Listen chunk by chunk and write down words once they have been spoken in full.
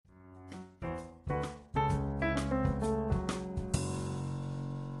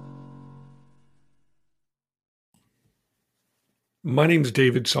My name is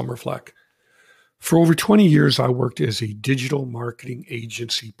David Summerfleck. For over 20 years, I worked as a digital marketing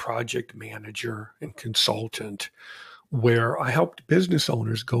agency project manager and consultant, where I helped business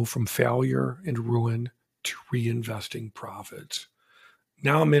owners go from failure and ruin to reinvesting profits.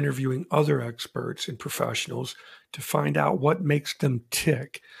 Now I'm interviewing other experts and professionals to find out what makes them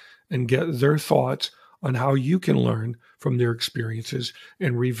tick and get their thoughts on how you can learn from their experiences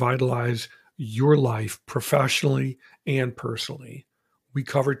and revitalize your life professionally and personally. We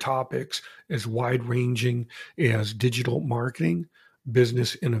cover topics as wide ranging as digital marketing,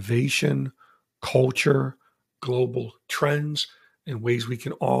 business innovation, culture, global trends, and ways we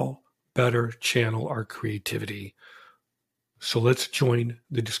can all better channel our creativity. So let's join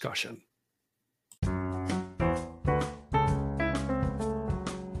the discussion.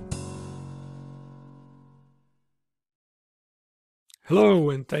 Hello,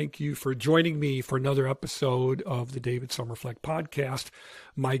 and thank you for joining me for another episode of the David Summerfleck podcast.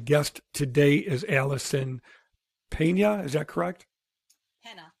 My guest today is Alison Pena. Is that correct?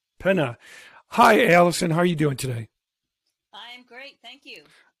 Pena. Pena. Hi, Alison. How are you doing today? I am great. Thank you.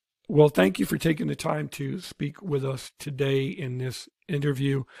 Well, thank you for taking the time to speak with us today in this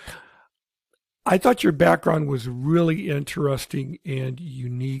interview. I thought your background was really interesting and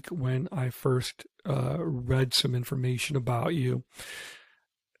unique when I first read some information about you.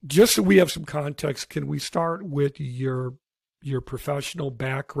 Just so we have some context, can we start with your professional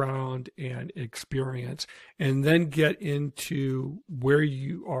background and experience, and then get into where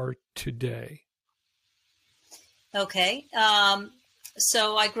you are today? Okay.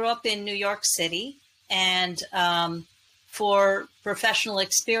 So I grew up in New York City, and for professional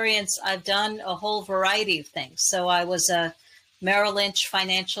experience, I've done a whole variety of things. So I was a Merrill Lynch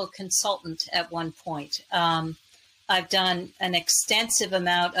financial consultant at one point. I've done an extensive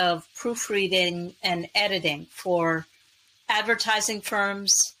amount of proofreading and editing for advertising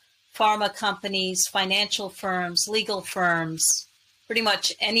firms, pharma companies, financial firms, legal firms, pretty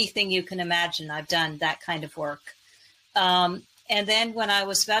much anything you can imagine. I've done that kind of work. And then when I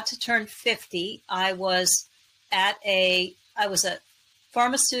was about to turn 50, I was a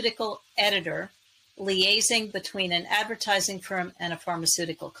pharmaceutical editor liaising between an advertising firm and a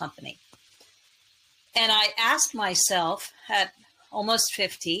pharmaceutical company. And I asked myself at almost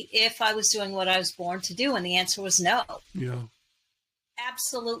 50 if I was doing what I was born to do. And the answer was no. Yeah.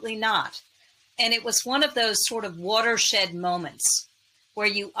 Absolutely not. And it was one of those sort of watershed moments where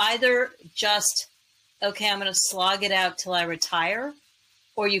you either just, okay, I'm going to slog it out till I retire,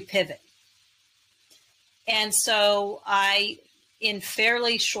 or you pivot. And so I, in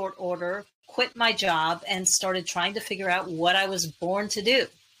fairly short order, quit my job and started trying to figure out what I was born to do.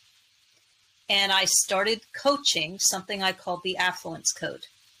 And I started coaching something I called the Affluence Code,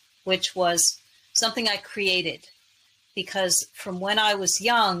 which was something I created because from when I was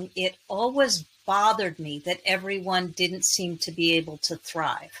young, it always bothered me that everyone didn't seem to be able to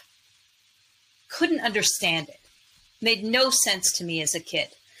thrive. Couldn't understand it. Made no sense to me as a kid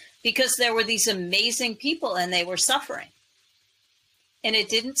because there were these amazing people and they were suffering. And it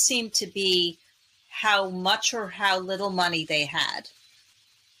didn't seem to be how much or how little money they had.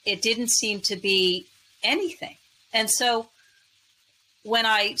 It didn't seem to be anything. And so when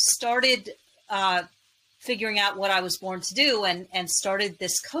I started figuring out what I was born to do and started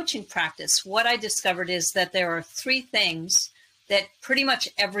this coaching practice, what I discovered is that there are three things that pretty much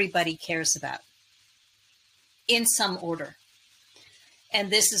everybody cares about in some order. And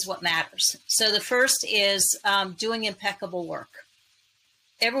this is what matters. So the first is doing impeccable work.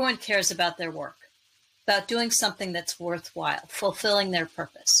 Everyone cares about their work, about doing something that's worthwhile, fulfilling their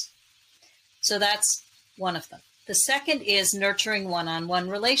purpose. So that's one of them. The second is nurturing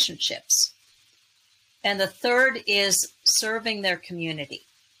one-on-one relationships. And the third is serving their community,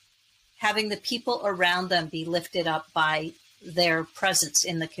 having the people around them be lifted up by their presence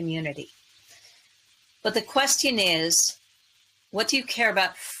in the community. But the question is, what do you care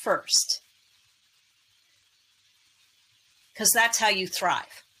about first? Because that's how you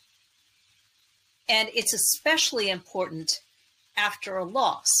thrive. And it's especially important after a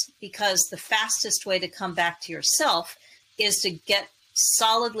loss, because the fastest way to come back to yourself is to get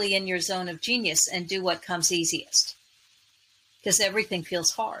solidly in your zone of genius and do what comes easiest, because everything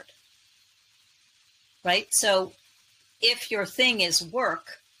feels hard, right? So if your thing is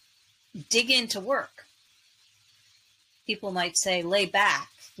work, dig into work. People might say, lay back,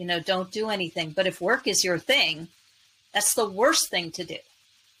 don't do anything. But if work is your thing, that's the worst thing to do.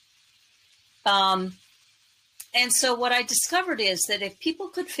 And so what I discovered is that if people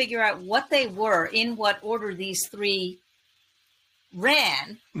could figure out what they were, in what order these three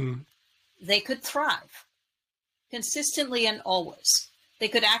ran, they could thrive. consistently and always. They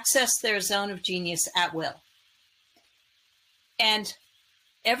could access their zone of genius at will. And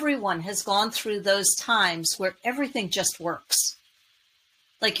everyone has gone through those times where everything just works.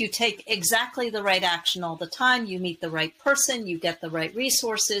 Like you take exactly the right action all the time, you meet the right person, you get the right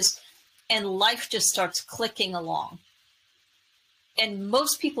resources, and life just starts clicking along. And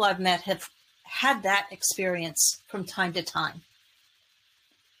most people I've met have had that experience from time to time.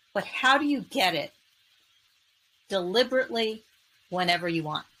 But how do you get it deliberately whenever you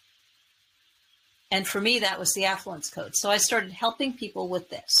want? And for me, that was the affluence code. So I started helping people with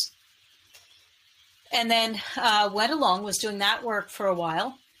this. And then went along, was doing that work for a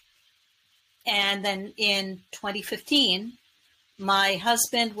while. And then in 2015, my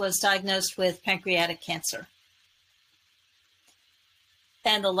husband was diagnosed with pancreatic cancer.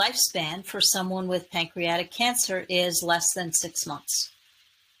 And the lifespan for someone with pancreatic cancer is less than 6 months.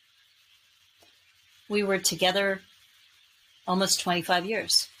 We were together almost 25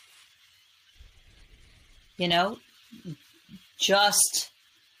 years. You know, just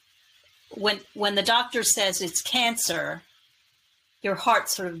when the doctor says it's cancer, your heart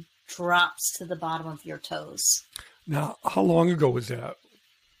sort of drops to the bottom of your toes. Now, how long ago was that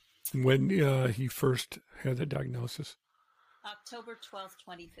when he first had the diagnosis? October 12th,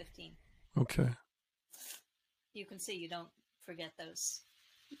 2015. Okay. You can see you don't forget those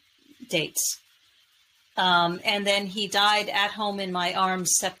dates. And then he died at home in my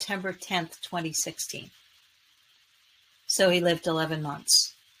arms September 10th, 2016. So he lived 11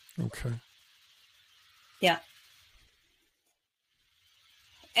 months. Okay. Yeah.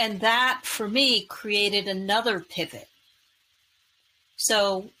 And that, for me, created another pivot.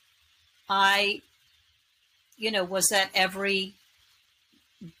 So I, was at every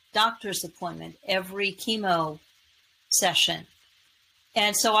doctor's appointment, every chemo session.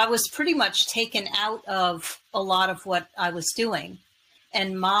 And so I was pretty much taken out of a lot of what I was doing.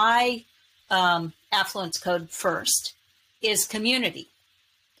 And my affluence code first is community.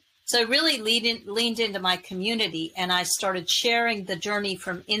 So I really leaned into my community, and I started sharing the journey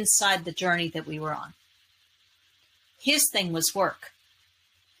from inside the journey that we were on. His thing was work.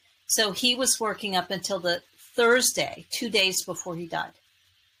 So he was working up until the Thursday, 2 days before he died.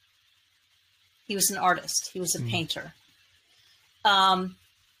 He was an artist. He was a painter. And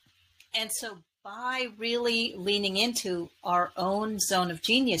so by really leaning into our own zone of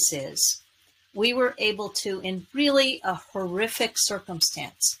geniuses, we were able to, in really a horrific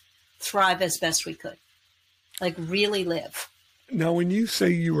circumstance, thrive as best we could, like really live. Now, when you say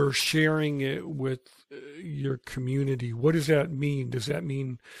you were sharing it with your community, what does that mean? Does that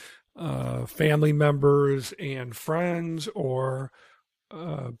mean family members and friends, or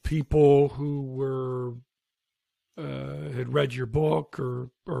people who were had read your book,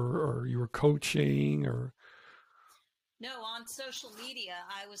 or you were coaching, or? No, on social media,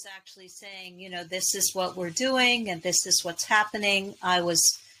 I was actually saying, this is what we're doing and this is what's happening. I was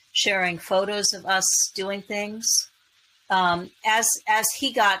sharing photos of us doing things. As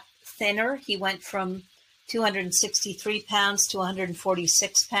he got thinner, he went from 263 pounds to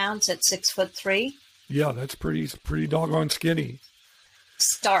 146 pounds at 6'3". Yeah, that's pretty doggone skinny.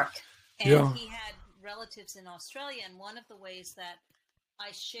 Stark. And yeah. He had relatives in Australia, and one of the ways that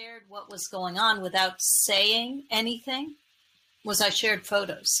I shared what was going on without saying anything was I shared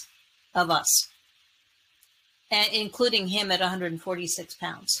photos of us, and including him at 146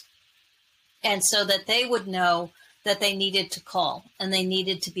 pounds. And so that they would know that they needed to call and they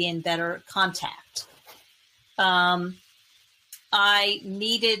needed to be in better contact. I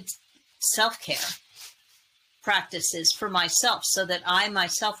needed self-care practices for myself so that I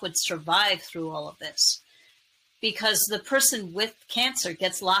myself would survive through all of this. Because the person with cancer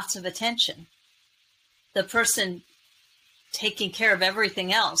gets lots of attention. The person taking care of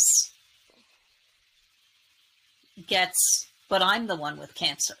everything else gets, but I'm the one with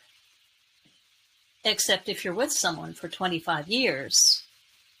cancer. Except if you're with someone for 25 years,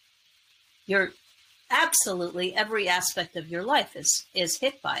 you're absolutely every aspect of your life is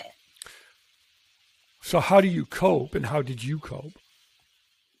hit by it. So how do you cope, and how did you cope?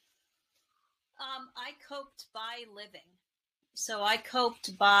 I coped by living. So I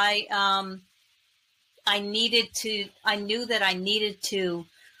coped by, I knew that I needed to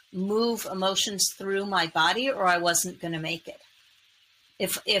move emotions through my body or I wasn't going to make it.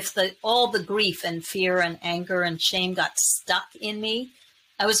 If all the grief and fear and anger and shame got stuck in me,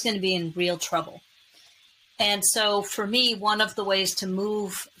 I was going to be in real trouble. And so for me, one of the ways to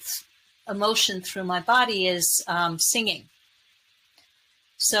move emotion through my body is singing.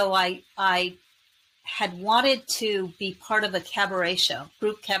 So I had wanted to be part of a cabaret show,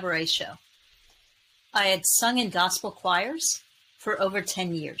 group cabaret show. I had sung in gospel choirs for over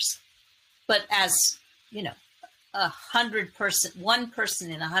 10 years, but as, you know, 100 person, one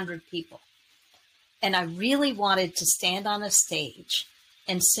person in 100 people. And I really wanted to stand on a stage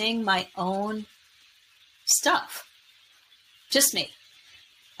and sing my own stuff. Just me.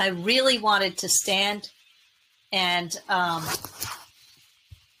 I really wanted to stand and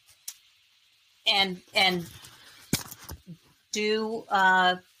do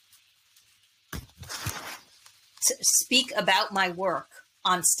speak about my work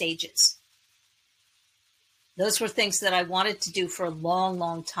on stages. Those were things that I wanted to do for a long,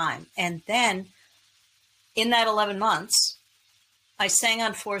 long time. And then in that 11 months, I sang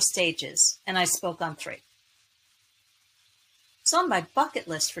on 4 stages and I spoke on 3. It's on my bucket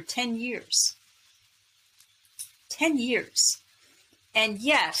list for 10 years. 10 years. And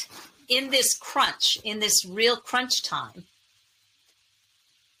yet, in this crunch, in this real crunch time,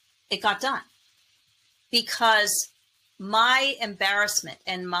 it got done. Because my embarrassment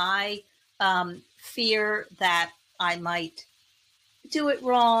and my fear that I might do it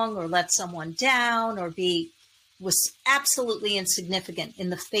wrong or let someone down or was absolutely insignificant in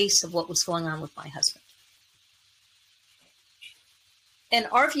the face of what was going on with my husband. And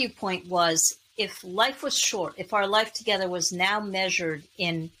our viewpoint was, if life was short, if our life together was now measured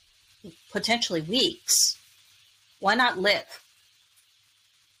in potentially weeks, why not live?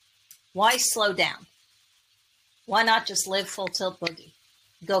 Why slow down? Why not just live full tilt boogie?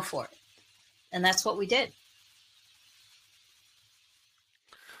 Go for it. And that's what we did.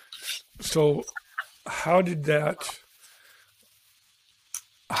 So how did that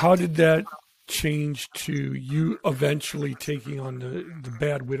change to you eventually taking on the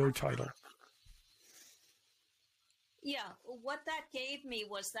Bad Widow title? Yeah, what that gave me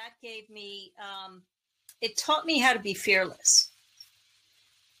it taught me how to be fearless.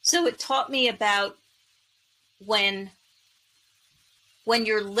 So it taught me about when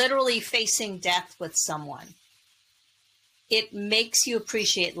you're literally facing death with someone, it makes you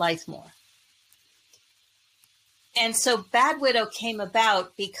appreciate life more. And so Bad Widow came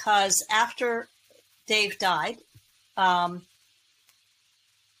about because after Dave died,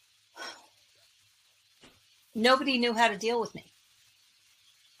 nobody knew how to deal with me.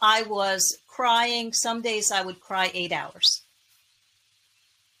 I was crying. Some days I would cry 8 hours.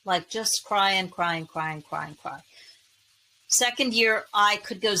 Like just crying. Second year, I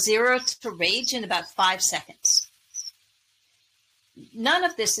could go 0 to rage in about 5 seconds. None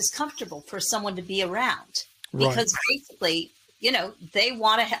of this is comfortable for someone to be around because basically, they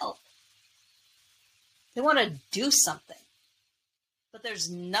want to help. They want to do something, but there's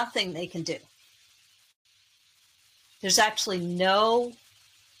nothing they can do. There's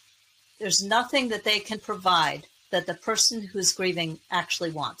nothing that they can provide that the person who's grieving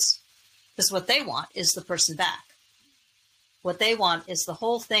actually wants. Because what they want is the person back. What they want is the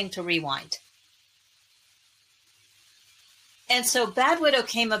whole thing to rewind. And so Bad Widow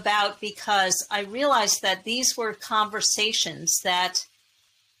came about because I realized that these were conversations that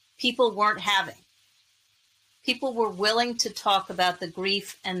people weren't having. People were willing to talk about the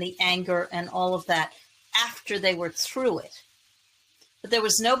grief and the anger and all of that after they were through it. But there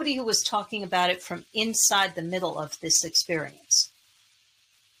was nobody who was talking about it from inside the middle of this experience.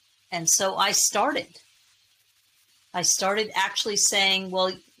 And so I started actually saying,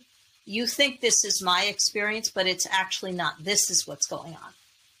 well, you think this is my experience, but it's actually not. This is what's going on.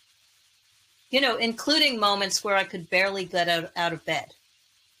 Including moments where I could barely get out of bed,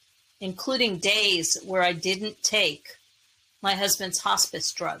 including days where I didn't take my husband's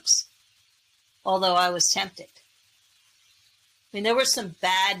hospice drugs, although I was tempted. I mean, there were some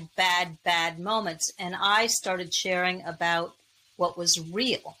bad moments, and I started sharing about what was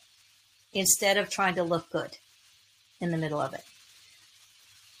real instead of trying to look good in the middle of it.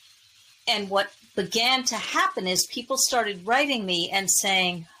 And what began to happen is people started writing me and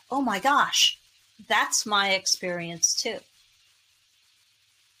saying, oh my gosh, that's my experience too.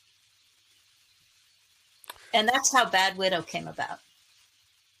 And that's how Bad Widow came about,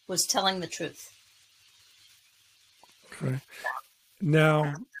 was telling the truth. Okay.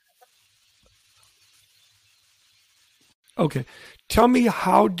 Now, okay. Tell me,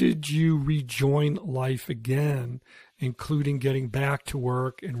 how did you rejoin life again, including getting back to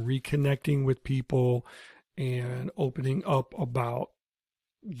work and reconnecting with people and opening up about,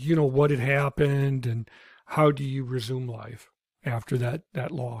 what had happened, and how do you resume life after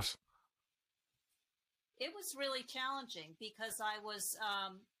that loss? It was really challenging because I was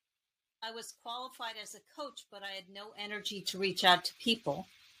qualified as a coach, but I had no energy to reach out to people.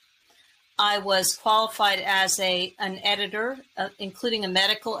 I was qualified as an editor, including a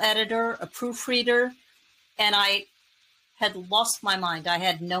medical editor, a proofreader, and I had lost my mind. I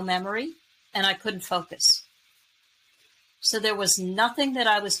had no memory and I couldn't focus. So there was nothing that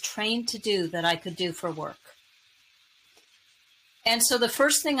I was trained to do that I could do for work. And so the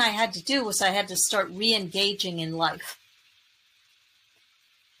first thing I had to do was I had to start re-engaging in life.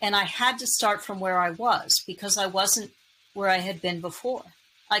 And I had to start from where I was because I wasn't where I had been before.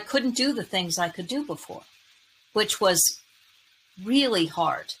 I couldn't do the things I could do before, which was really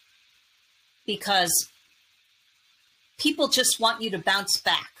hard because people just want you to bounce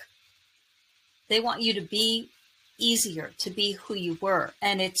back. They want you to be easier, to be who you were,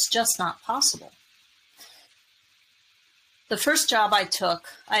 and it's just not possible. The first job I took,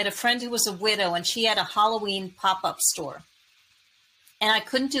 I had a friend who was a widow, and she had a Halloween pop-up store. And I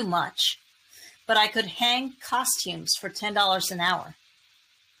couldn't do much, but I could hang costumes for $10 an hour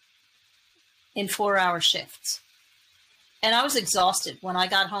in 4-hour shifts. And I was exhausted. When I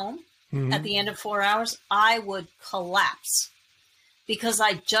got home at the end of 4 hours, I would collapse because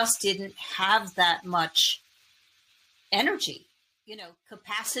I just didn't have that much energy,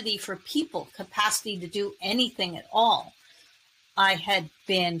 capacity for people, capacity to do anything at all. I had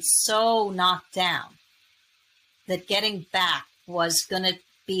been so knocked down that getting back was going to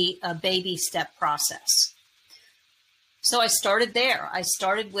be a baby step process. So I started there. I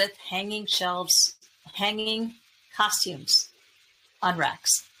started with hanging shelves, hanging costumes on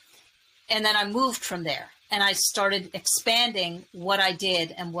racks. And then I moved from there and I started expanding what I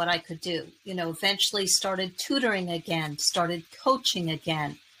did and what I could do. Eventually started tutoring again, started coaching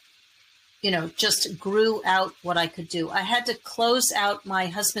again, just grew out what I could do. I had to close out my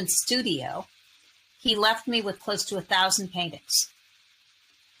husband's studio. He left me with close to 1,000 paintings.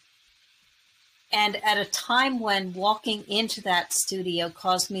 And at a time when walking into that studio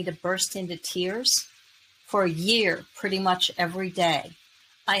caused me to burst into tears, for a year, pretty much every day,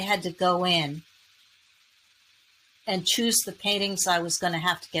 I had to go in and choose the paintings I was going to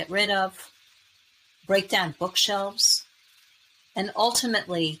have to get rid of, break down bookshelves, and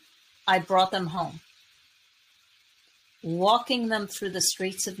ultimately, I brought them home, walking them through the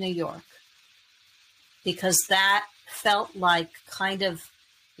streets of New York, because that felt like kind of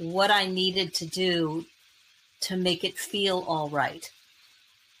what I needed to do to make it feel all right.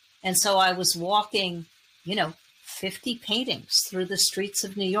 And so I was walking, 50 paintings through the streets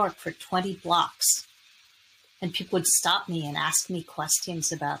of New York for 20 blocks. And people would stop me and ask me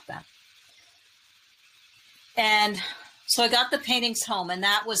questions about them. And so I got the paintings home, and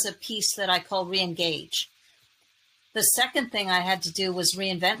that was a piece that I call re-engage. The second thing I had to do was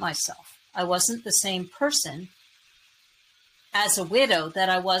reinvent myself. I wasn't the same person as a widow that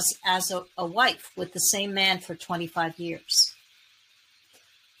I was as a wife with the same man for 25 years.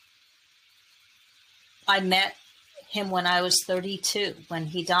 I met him when I was 32. When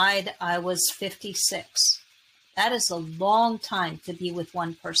he died, I was 56. That is a long time to be with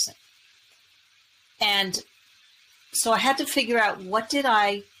one person. And so I had to figure out, what did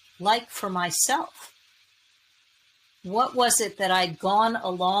I like for myself? What was it that I'd gone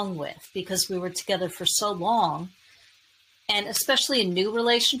along with because we were together for so long? And especially in new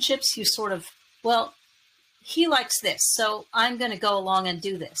relationships, you sort of, well, he likes this, so I'm going to go along and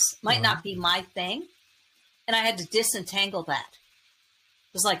do this. Might not be my thing. And I had to disentangle that.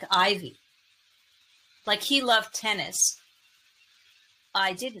 It was like ivy. Like he loved tennis.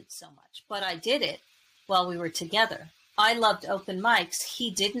 I didn't so much, but I did it while we were together. I loved open mics.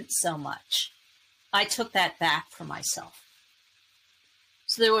 He didn't so much. I took that back for myself.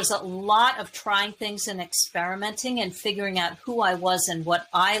 So there was a lot of trying things and experimenting and figuring out who I was and what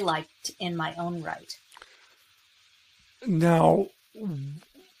I liked in my own right. Now,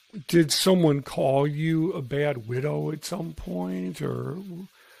 did someone call you a bad widow at some point, or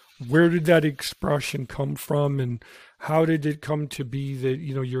where did that expression come from, and how did it come to be that,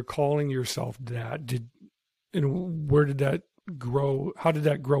 you're calling yourself that? And where did that grow? How did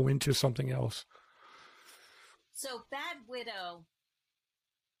that grow into something else? So bad widow,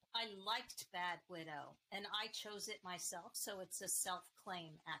 I liked bad widow, and I chose it myself. So it's a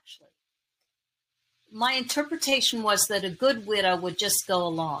self-claim, actually. My interpretation was that a good widow would just go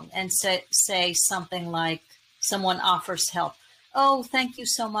along and say something like, someone offers help. Oh, thank you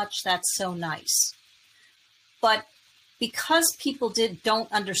so much. That's so nice. But because people don't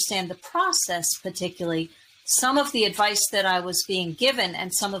understand the process particularly, some of the advice that I was being given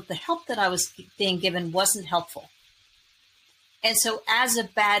and some of the help that I was being given wasn't helpful. And so as a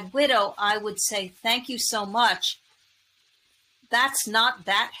bad widow, I would say, thank you so much. That's not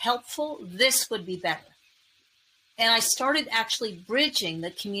that helpful. This would be better. And I started actually bridging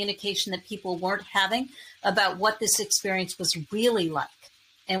the communication that people weren't having about what this experience was really like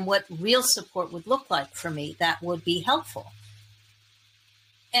and what real support would look like for me that would be helpful.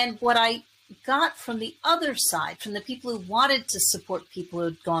 And what I got from the other side, from the people who wanted to support people who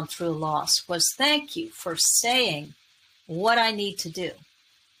had gone through a loss, was thank you for saying what I need to do,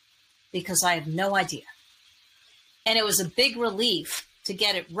 because I have no idea. And it was a big relief to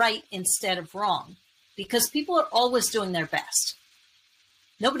get it right instead of wrong, because people are always doing their best.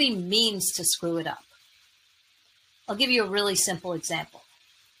 Nobody means to screw it up. I'll give you a really simple example.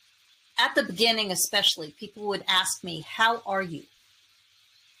 At the beginning, especially, people would ask me, how are you?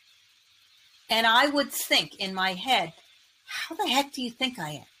 And I would think in my head, how the heck do you think I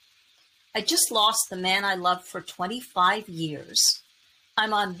am? I just lost the man I loved for 25 years.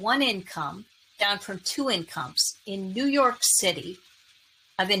 I'm on one income, down from 2 incomes in New York City.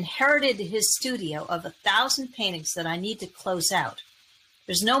 I've inherited his studio of 1,000 paintings that I need to close out.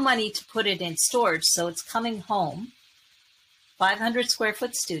 There's no money to put it in storage, so it's coming home. 500 square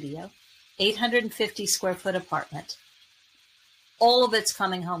foot studio, 850 square foot apartment. All of it's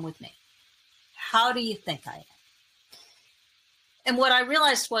coming home with me. How do you think I am? And what I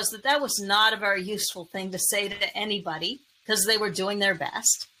realized was that that was not a very useful thing to say to anybody, because they were doing their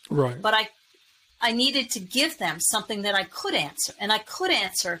best. Right. But I needed to give them something that I could answer. And I could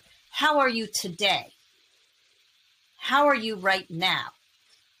answer, how are you today? How are you right now?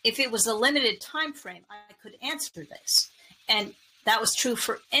 If it was a limited time frame, I could answer this. And that was true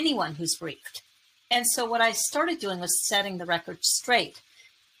for anyone who's briefed. And so what I started doing was setting the record straight.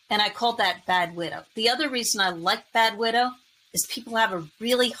 And I called that Bad Widow. The other reason I like Bad Widow is people have a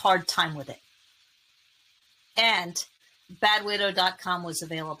really hard time with it. And badwidow.com was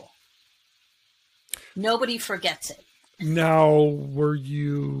available. Nobody forgets it. Now, were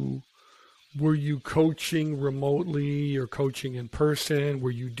you coaching remotely or coaching in person?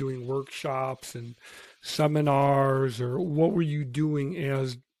 Were you doing workshops and seminars, or what were you doing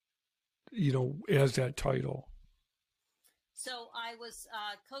as that title? So I was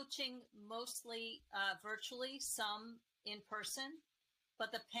coaching mostly virtually, some in person,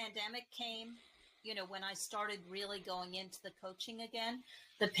 but the pandemic came, when I started really going into the coaching again,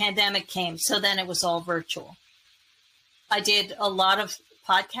 the pandemic came. So then it was all virtual. I did a lot of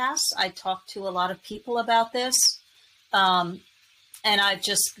podcasts. I talked to a lot of people about this. And I've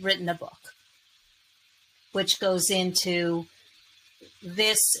just written a book, which goes into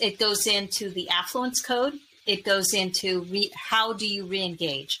this. It goes into the affluence code. It goes into how do you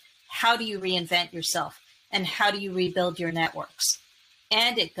re-engage? How do you reinvent yourself? And how do you rebuild your networks?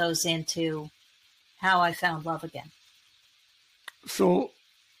 And it goes into how I found love again. So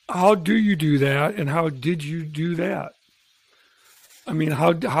how do you do that? And how did you do that? I mean,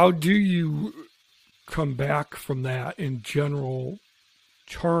 how do you come back from that in general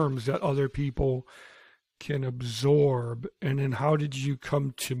terms that other people can absorb? And then how did you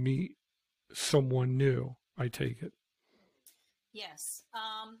come to meet someone new, I take it? Yes.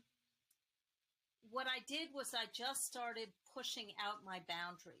 What I did was I just started pushing out my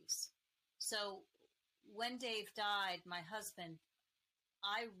boundaries. So when Dave died, my husband,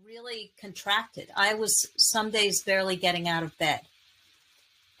 I really contracted. I was some days barely getting out of bed.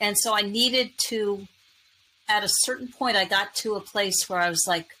 And so I needed to, at a certain point, I got to a place where I was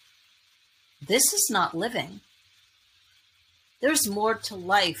like, this is not living. There's more to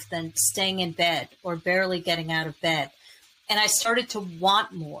life than staying in bed or barely getting out of bed. And I started to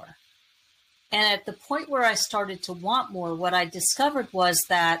want more. And at the point where I started to want more, what I discovered was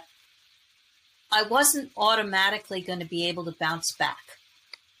that I wasn't automatically going to be able to bounce back.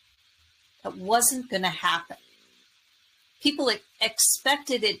 That wasn't going to happen. People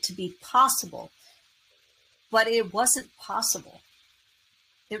expected it to be possible, but it wasn't possible.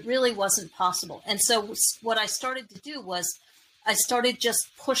 It really wasn't possible. And so what I started to do was I started just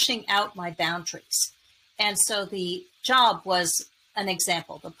pushing out my boundaries. And so the job was an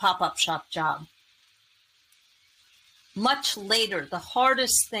example, the pop-up shop job. Much later, the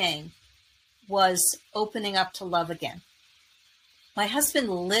hardest thing was opening up to love again. My husband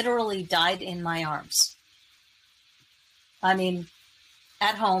literally died in my arms. I mean,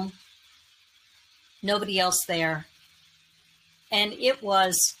 at home, nobody else there. And it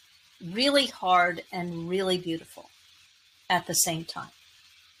was really hard and really beautiful at the same time.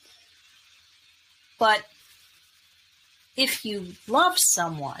 But if you love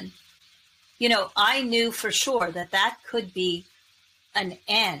someone, I knew for sure that that could be an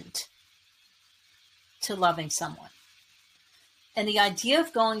end to loving someone. And the idea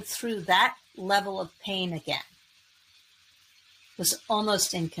of going through that level of pain again was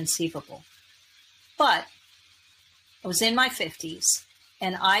almost inconceivable. But I was in my 50s,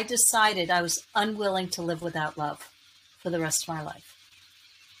 and I decided I was unwilling to live without love for the rest of my life.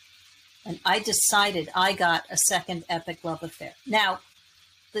 And I decided I got a second epic love affair. Now,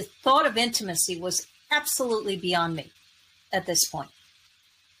 the thought of intimacy was absolutely beyond me at this point.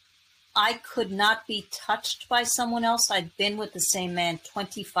 I could not be touched by someone else. I'd been with the same man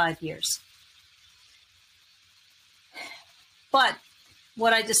 25 years. But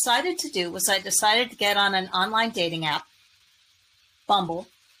what I decided to do was I decided to get on an online dating app, Bumble,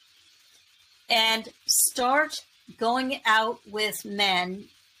 and start going out with men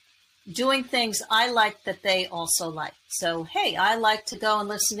doing things I like that they also like. So, hey, I like to go and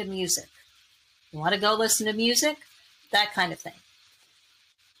listen to music. You want to go listen to music? That kind of thing.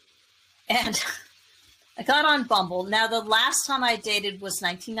 And I got on Bumble. Now, the last time I dated was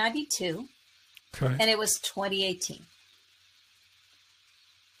 1992, Okay. and it was 2018.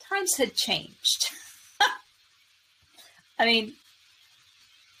 Times had changed. I mean,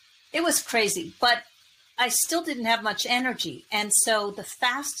 it was crazy, but I still didn't have much energy. And so the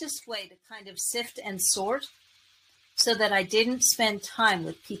fastest way to kind of sift and sort so that I didn't spend time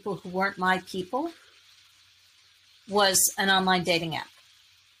with people who weren't my people was an online dating app.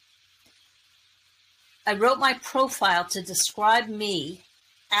 I wrote my profile to describe me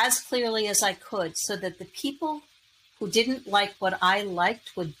as clearly as I could so that the people who didn't like what I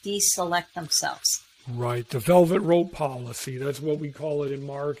liked would deselect themselves. Right. The velvet rope policy. That's what we call it in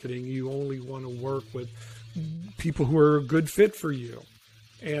marketing. You only want to work with people who are a good fit for you.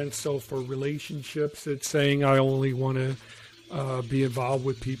 And so for relationships, it's saying I only want to be involved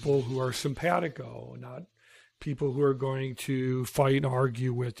with people who are simpatico, not people who are going to fight and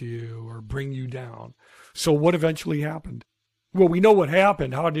argue with you or bring you down. So what eventually happened? Well, we know what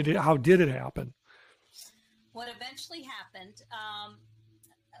happened. How did it happen? What eventually happened,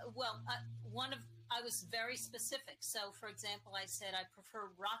 I was very specific. So, for example, I said I prefer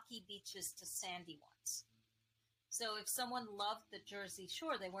rocky beaches to sandy ones. So if someone loved the Jersey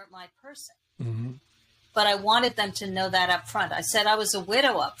Shore, they weren't my person. Mm-hmm. But I wanted them to know that up front. I said I was a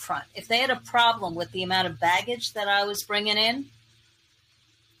widow up front. If they had a problem with the amount of baggage that I was bringing in,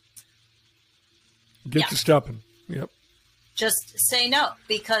 get to stepping. Yep. Just say no,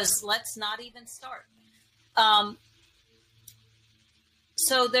 because let's not even start.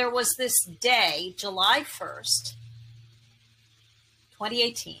 So there was this day, July 1st,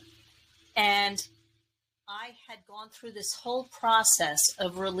 2018, and I had gone through this whole process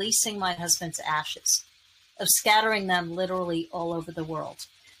of releasing my husband's ashes, of scattering them literally all over the world,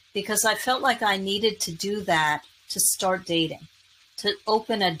 because I felt like I needed to do that to start dating, to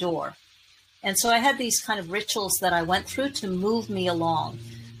open a door. And so I had these kind of rituals that I went through to move me along.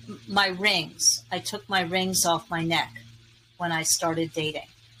 My rings, I took my rings off my neck when I started dating.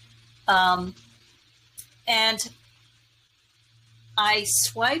 And I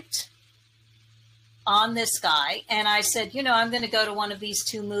swiped on this guy and I said, I'm going to go to one of these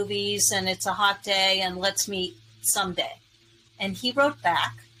two movies and it's a hot day and let's meet someday. And he wrote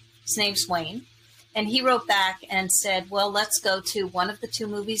back, his name's Wayne, and he wrote back and said, well, let's go to one of the two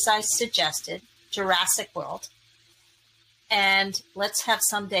movies I suggested, Jurassic World, and let's have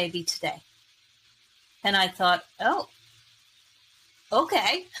someday be today. And I thought, oh,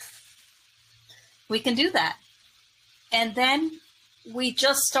 okay, we can do that. And then we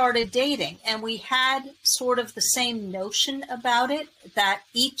just started dating, and we had sort of the same notion about it, that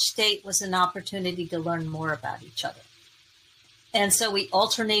each date was an opportunity to learn more about each other. And so we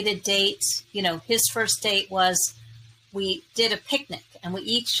alternated dates. His first date was we did a picnic, and we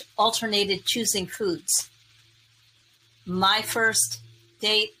each alternated choosing foods. My first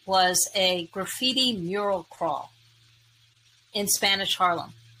date was a graffiti mural crawl in Spanish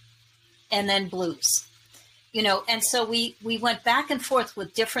Harlem, and then blues. And so we went back and forth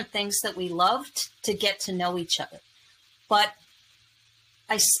with different things that we loved to get to know each other. But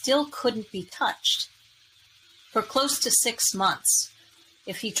I still couldn't be touched. For close to 6 months,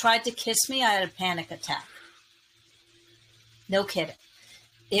 if he tried to kiss me, I had a panic attack. No kidding.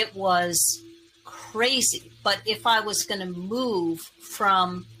 It was crazy. But if I was going to move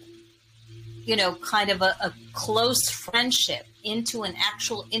from, kind of a close friendship into an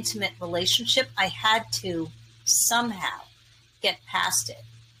actual intimate relationship, I had to somehow get past it.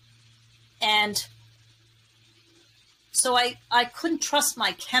 And so I couldn't trust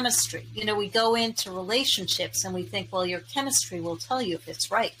my chemistry. We go into relationships and we think, well, your chemistry will tell you if it's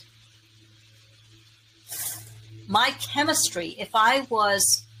right. My chemistry, if I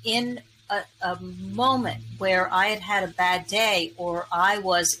was in a moment where I had a bad day or I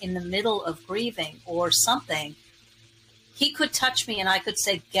was in the middle of grieving or something, he could touch me and I could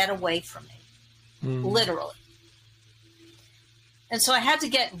say, get away from me, literally. And so I had to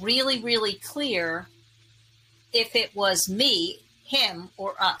get really, really clear if it was me, him,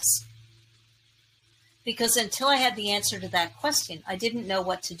 or us. Because until I had the answer to that question, I didn't know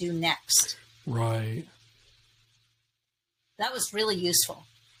what to do next. Right. That was really useful.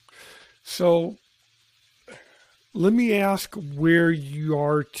 So let me ask where you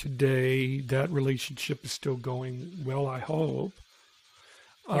are today. That relationship is still going well, I hope.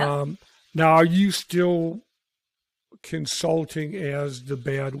 Yeah. Now, are you still consulting as the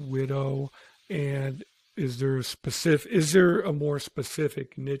bad widow? And is there a more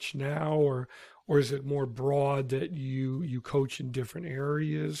specific niche now, or is it more broad that you coach in different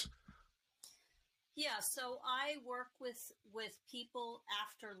areas? Yeah, so I work with people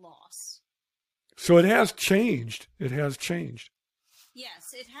after loss. So it has changed. It has changed.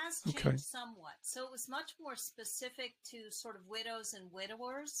 Yes, it has Okay. changed somewhat. So it was much more specific to sort of widows and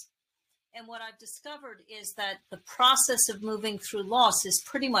widowers. And what I've discovered is that the process of moving through loss is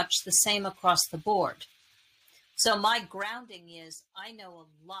pretty much the same across the board. So my grounding is I know a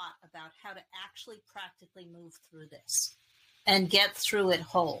lot about how to actually practically move through this and get through it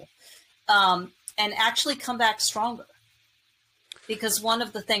whole, and actually come back stronger. Because one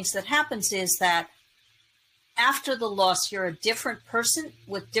of the things that happens is that after the loss, you're a different person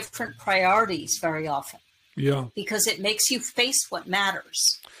with different priorities very often. Yeah. Because it makes you face what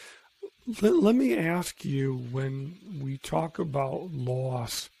matters. Let me ask you, when we talk about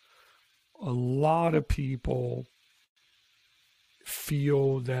loss, a lot of people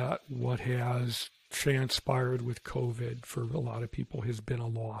feel that what has transpired with COVID for a lot of people has been a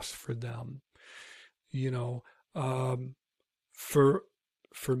loss for them. You know, for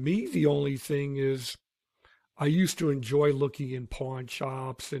me, the only thing is I used to enjoy looking in pawn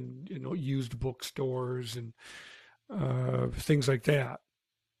shops and, used bookstores and things like that.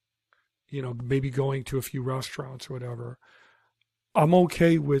 Maybe going to a few restaurants or whatever. I'm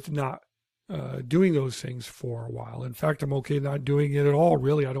okay with not doing those things for a while. In fact, I'm okay not doing it at all,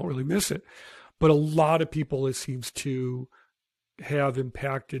 really. I don't really miss it. But a lot of people, it seems to have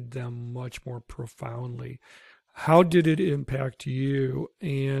impacted them much more profoundly. How did it impact you?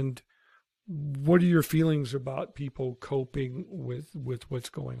 And what are your feelings about people coping with what's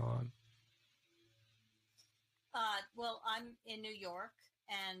going on? Well, I'm in New York,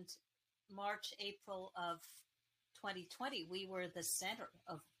 and March, April of 2020, we were the center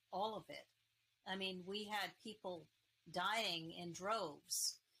of all of it. I mean, we had people dying in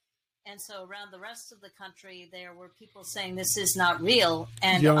droves. And so around the rest of the country, there were people saying this is not real.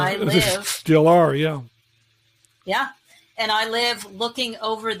 And Yeah, I live. Still are, yeah. Yeah. And I live looking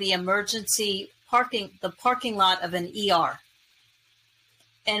over the the parking lot of an ER.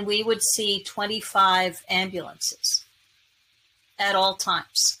 And we would see 25 ambulances at all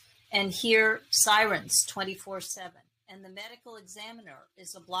times and hear sirens 24/7. And the medical examiner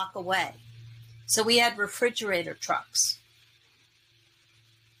is a block away. So we had refrigerator trucks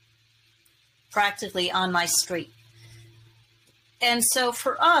practically on my street. And so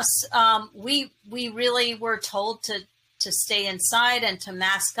for us, we really were told to stay inside and to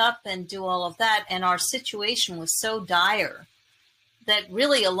mask up and do all of that. And our situation was so dire that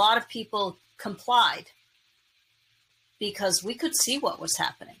really a lot of people complied because we could see what was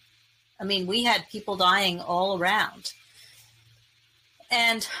happening. I mean, we had people dying all around.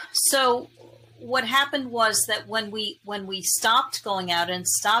 And so what happened was that when we stopped going out and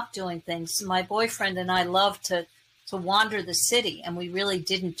stopped doing things, my boyfriend and I loved to wander the city, and we really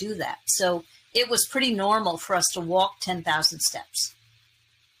didn't do that. So it was pretty normal for us to walk 10,000 steps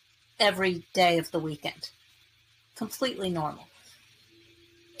every day of the weekend. Completely normal.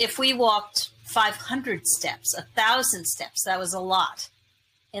 If we walked 500 steps, 1,000 steps, that was a lot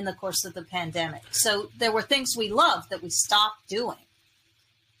in the course of the pandemic. So there were things we loved that we stopped doing.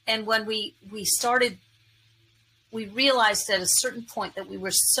 And when we started, we realized at a certain point that we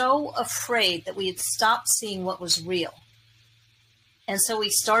were so afraid that we had stopped seeing what was real. And so we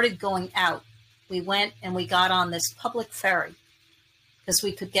started going out. We went and we got on this public ferry because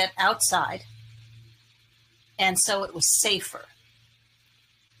we could get outside. And so it was safer.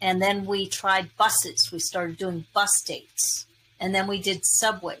 And then we tried buses. We started doing bus dates. And then we did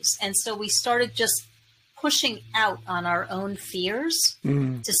subways. And so we started just pushing out on our own fears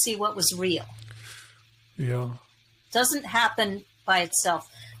to see what was real. Yeah. Doesn't happen by itself.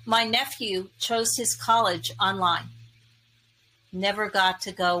 My nephew chose his college online. Never got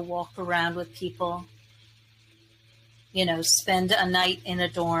to go walk around with people, spend a night in a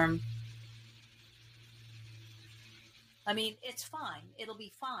dorm. I mean, it's fine. It'll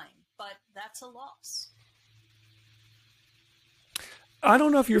be fine, but that's a loss. I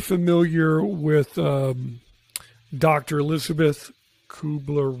don't know if you're familiar with Dr. Elizabeth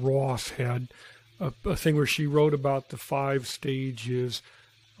Kubler-Ross had a thing where she wrote about the 5 stages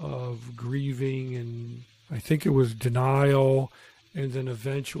of grieving, and I think it was denial, and then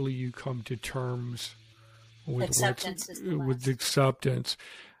eventually you come to terms with Acceptance is the with last. acceptance.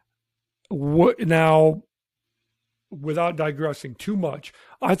 What now? Without digressing too much,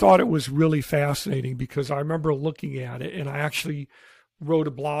 I thought it was really fascinating because I remember looking at it, and I actually wrote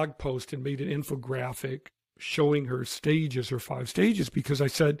a blog post and made an infographic showing her stages, her 5 stages, because I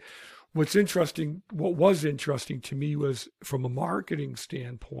said, what was interesting to me was from a marketing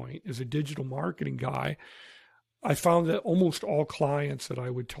standpoint, as a digital marketing guy, I found that almost all clients that I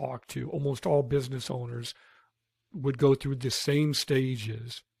would talk to, almost all business owners, would go through the same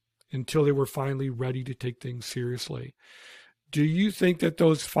stages until they were finally ready to take things seriously. Do you think that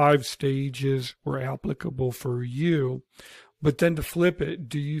those 5 stages were applicable for you? But then to flip it,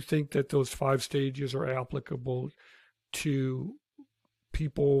 do you think that those 5 stages are applicable to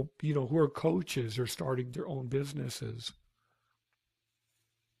people, who are coaches or starting their own businesses?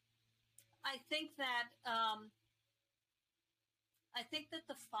 I think that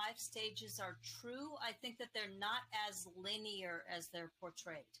the 5 stages are true. I think that they're not as linear as they're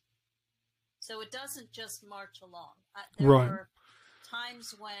portrayed. So it doesn't just march along. There Right. were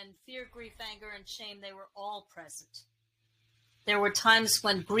times when fear, grief, anger, and shame, they were all present. There were times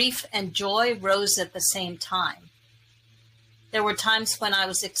when grief and joy rose at the same time. There were times when I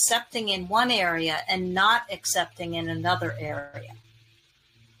was accepting in one area and not accepting in another area.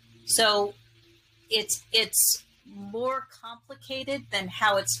 So it's more complicated than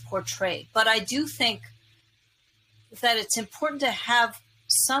how it's portrayed. But I do think that it's important to have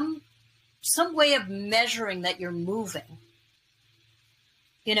some way of measuring that you're moving.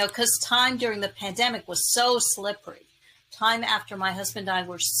 Because time during the pandemic was so slippery. Time after my husband and I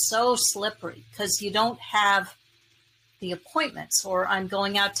were so slippery because you don't have the appointments, or I'm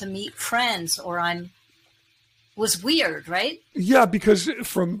going out to meet friends, or was weird, right? Yeah, because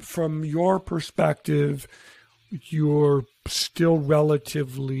from your perspective, you're still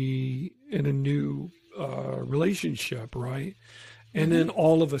relatively in a new relationship, right? And then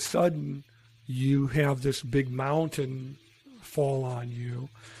all of a sudden, you have this big mountain fall on you.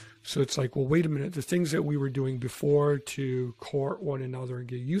 So it's like, well, wait a minute. The things that we were doing before to court one another and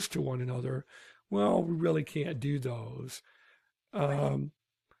get used to one another, well, we really can't do those.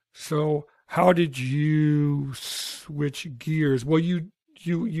 So how did you switch gears? Well, you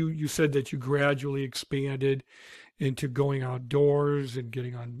said that you gradually expanded into going outdoors and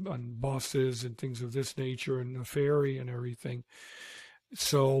getting on buses and things of this nature and the ferry and everything.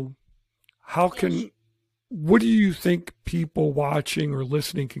 So what do you think people watching or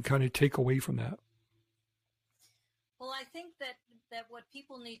listening can kind of take away from that? Well, I think that what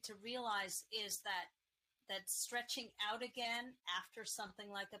people need to realize is that stretching out again after something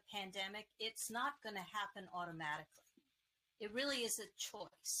like a pandemic, it's not going to happen automatically. It really is a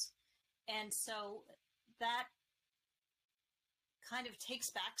choice. And so that kind of takes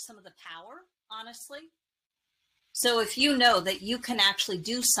back some of the power, honestly. So if you know that you can actually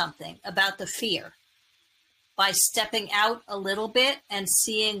do something about the fear by stepping out a little bit and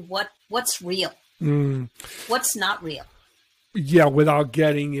seeing what's real, what's not real. Yeah, without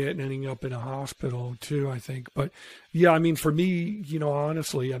getting it and ending up in a hospital too, I think. But yeah, I mean, for me,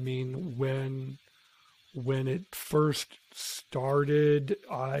 honestly, I mean, when it first started,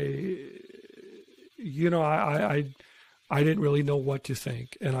 I didn't really know what to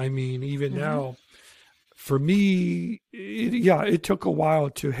think. And I mean, even now, for me, it took a while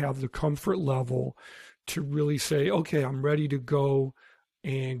to have the comfort level to really say, okay, I'm ready to go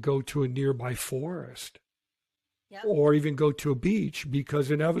and go to a nearby forest. Yep. Or even go to a beach,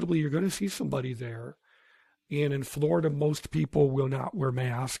 because inevitably you're going to see somebody there. And in Florida, most people will not wear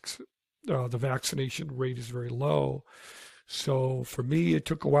masks. The vaccination rate is very low. So for me, it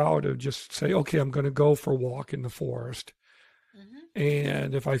took a while to just say, okay, I'm going to go for a walk in the forest.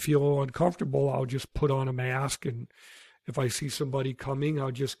 And if I feel uncomfortable, I'll just put on a mask. And if I see somebody coming,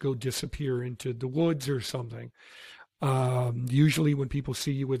 I'll just go disappear into the woods or something. Usually when people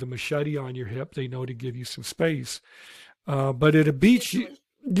see you with a machete on your hip, they know to give you some space. But at a beach,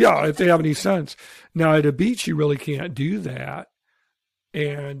 if they have any sense. Now at a beach, you really can't do that.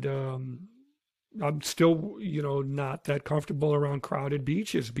 And I'm still, not that comfortable around crowded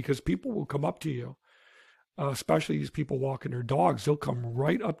beaches because people will come up to you, especially these people walking their dogs. They'll come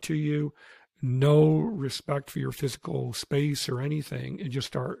right up to you, no respect for your physical space or anything, and just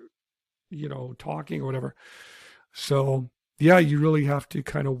start, talking or whatever. So, yeah, you really have to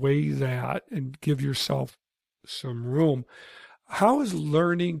kind of weigh that and give yourself some room. How is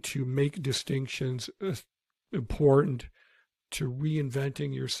learning to make distinctions important to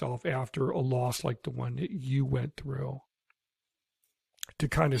reinventing yourself after a loss like the one that you went through, to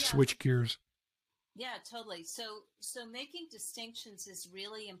kind of Yeah. switch gears? Yeah, totally. So making distinctions is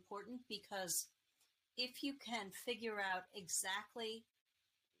really important, because if you can figure out exactly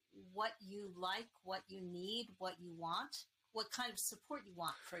what you like, what you need, what you want, what kind of support you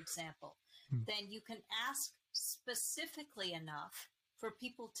want, for example, Hmm. then you can ask specifically enough for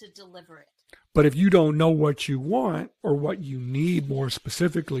people to deliver it. But if you don't know what you want or what you need more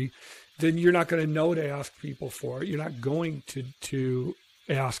specifically, then you're not going to know to ask people for it. You're not going to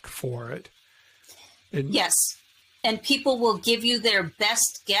ask for it. And Yes. And people will give you their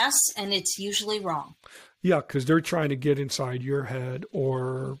best guess, and it's usually wrong. yeah, because they're trying to get inside your head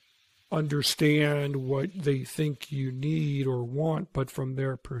or understand what they think you need or want, but from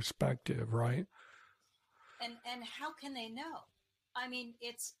their perspective, right? And how can they know? I mean,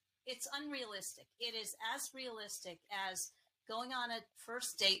 it's unrealistic. It is as realistic as going on a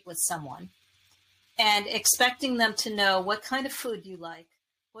first date with someone and expecting them to know what kind of food you like,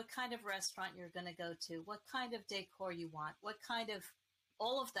 what kind of restaurant you're going to go to, what kind of decor you want, what kind of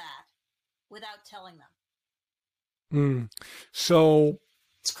all of that, without telling them. Mm. So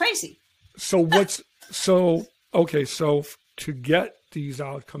It's crazy. okay, so to get these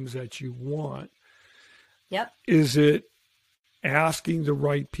outcomes that you want, Yep. is it asking the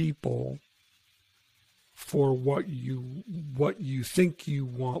right people for what you think you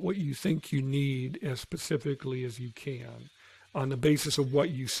want, what you think you need, as specifically as you can, on the basis of what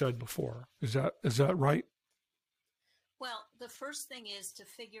you said before? Is that right? Well, the first thing is to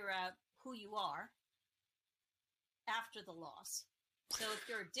figure out who you are after the loss. So if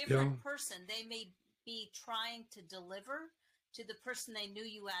you're a different person, they may be trying to deliver to the person they knew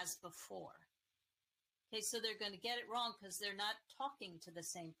you as before. Okay, so they're going to get it wrong because they're not talking to the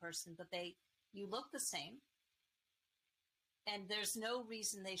same person, but you look the same. And there's no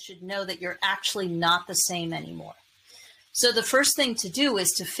reason they should know that you're actually not the same anymore. So the first thing to do is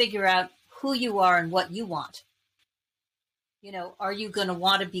to figure out who you are and what you want. You know, are you going to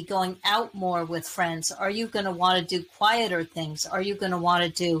want to be going out more with friends? Are you going to want to do quieter things? Are you going to want to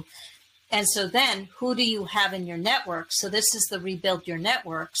do... And so then, who do you have in your network? So this is the rebuild your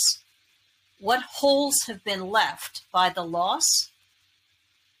networks. What holes have been left by the loss?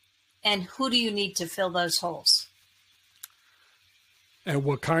 And who do you need to fill those holes? And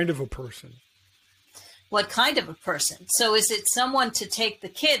what kind of a person? What kind of a person? So is it someone to take the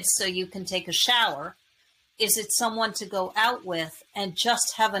kids so you can take a shower? Is it someone to go out with and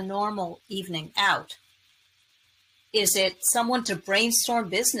just have a normal evening out? Is it someone to brainstorm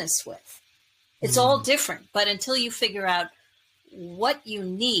business with? It's all different. But until you figure out what you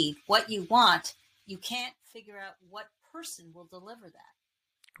need, what you want, you can't figure out what person will deliver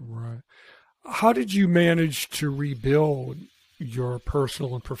that. Right. How did you manage to rebuild your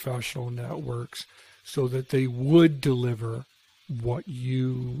personal and professional networks so that they would deliver what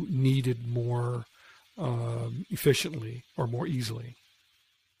you needed more efficiently or more easily?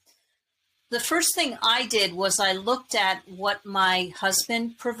 The first thing I did was I looked at what my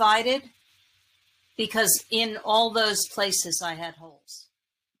husband provided, because in all those places I had holes.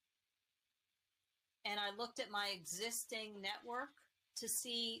 And I looked at my existing network to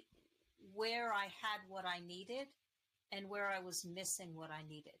see where I had what I needed and where I was missing what I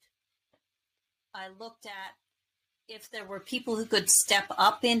needed. I looked at if there were people who could step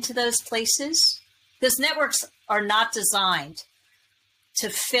up into those places, because networks are not designed to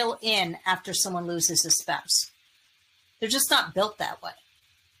fill in after someone loses a spouse. They're just not built that way.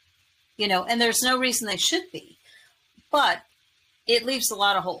 You know, and there's no reason they should be, but it leaves a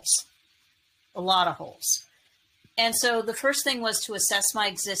lot of holes. And so the first thing was to assess my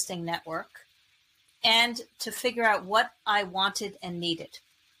existing network and to figure out what I wanted and needed.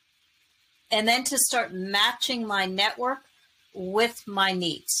 And then to start matching my network with my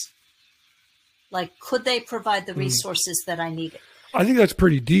needs. Like, could they provide the resources that I needed? I think that's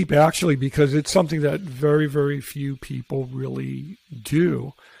pretty deep, actually, because it's something that very, very few people really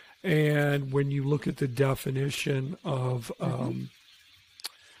do. And when you look at the definition of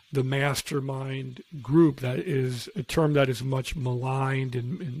the mastermind group, that is a term that is much maligned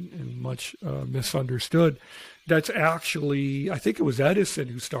and much misunderstood. That's actually, I think it was Edison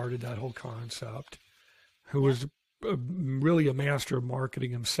who started that whole concept, who was really a master of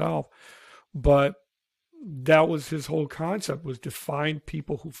marketing himself. But that was his whole concept, was to find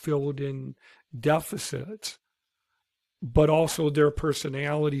people who filled in deficits, but also their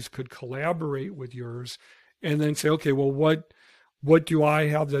personalities could collaborate with yours, and then say, okay, well, What do I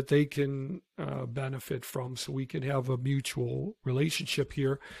have that they can benefit from, so we can have a mutual relationship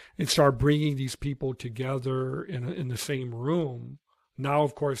here and start bringing these people together in the same room. Now,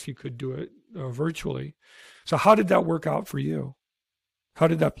 of course, you could do it virtually. So how did that work out for you? How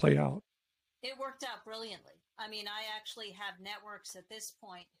did that play out? It worked out brilliantly. I mean, I actually have networks at this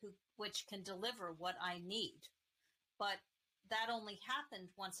point which can deliver what I need. But that only happened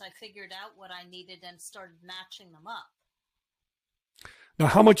once I figured out what I needed and started matching them up. Now,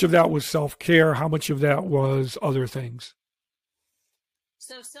 how much of that was self-care? How much of that was other things?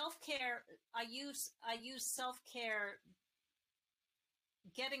 So self-care, I use self-care.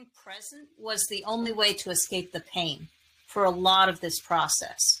 Getting present was the only way to escape the pain for a lot of this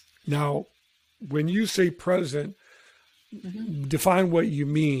process. Now, when you say present, define what you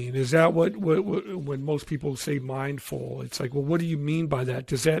mean. Is that what when most people say mindful, it's like, well, what do you mean by that?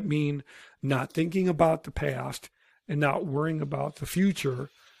 Does that mean not thinking about the past and not worrying about the future,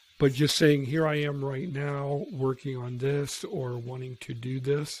 but just saying, here I am right now working on this or wanting to do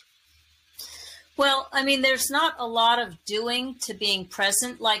this? Well, I mean, there's not a lot of doing to being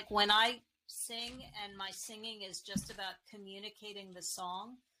present. Like when I sing and my singing is just about communicating the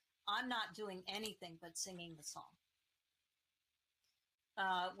song, I'm not doing anything but singing the song.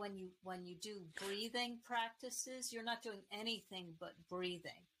 When you do breathing practices, you're not doing anything but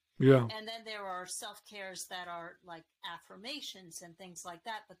breathing. Yeah. And then there are self-cares that are like affirmations and things like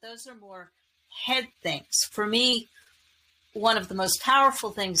that, but those are more head things. For me, one of the most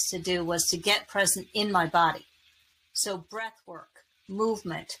powerful things to do was to get present in my body. So breath work,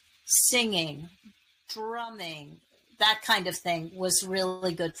 movement, singing, drumming, that kind of thing was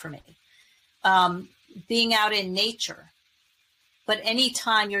really good for me. Being out in nature. But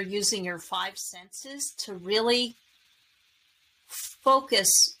anytime you're using your five senses to really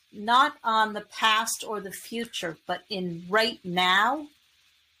focus not on the past or the future, but in right now,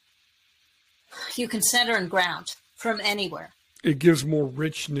 you can center and ground from anywhere. It gives more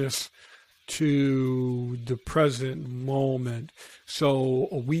richness to the present moment. So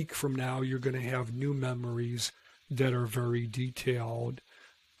a week from now, you're going to have new memories that are very detailed,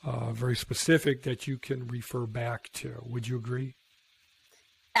 very specific, that you can refer back to. Would you agree?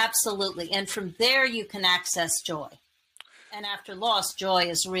 Absolutely. And from there, you can access joy. And after loss, joy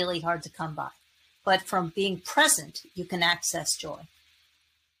is really hard to come by. But from being present, you can access joy.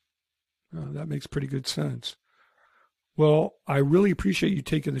 That makes pretty good sense. Well, I really appreciate you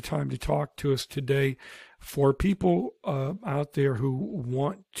taking the time to talk to us today. For people out there who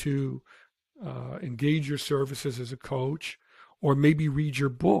want to engage your services as a coach, or maybe read your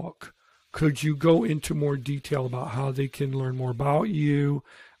book, could you go into more detail about how they can learn more about you,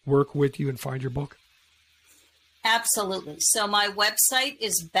 work with you, and find your book? Absolutely. So my website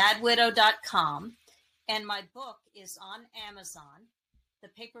is badwidow.com, and my book is on Amazon. The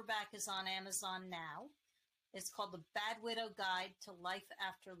paperback is on Amazon now. It's called The Bad Widow Guide to Life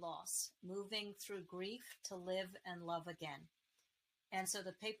After Loss, Moving Through Grief to Live and Love Again. And so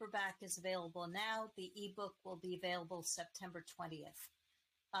the paperback is available now. The ebook will be available September 20th.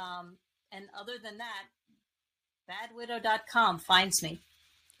 And other than that, badwidow.com finds me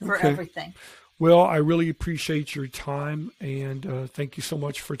for everything. Well, I really appreciate your time, and thank you so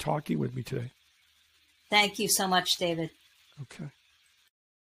much for talking with me today. Thank you so much, David. Okay.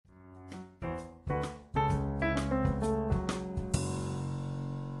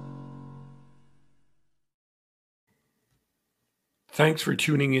 Thanks for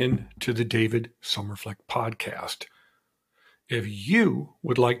tuning in to the David Sommerfleck podcast. If you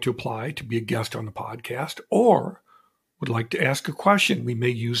would like to apply to be a guest on the podcast, or would like to ask a question we may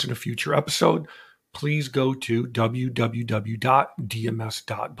use in a future episode, please go to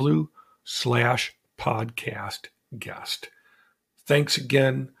www.dms.blue/podcast guest. Thanks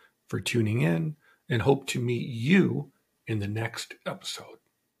again for tuning in, and hope to meet you in the next episode.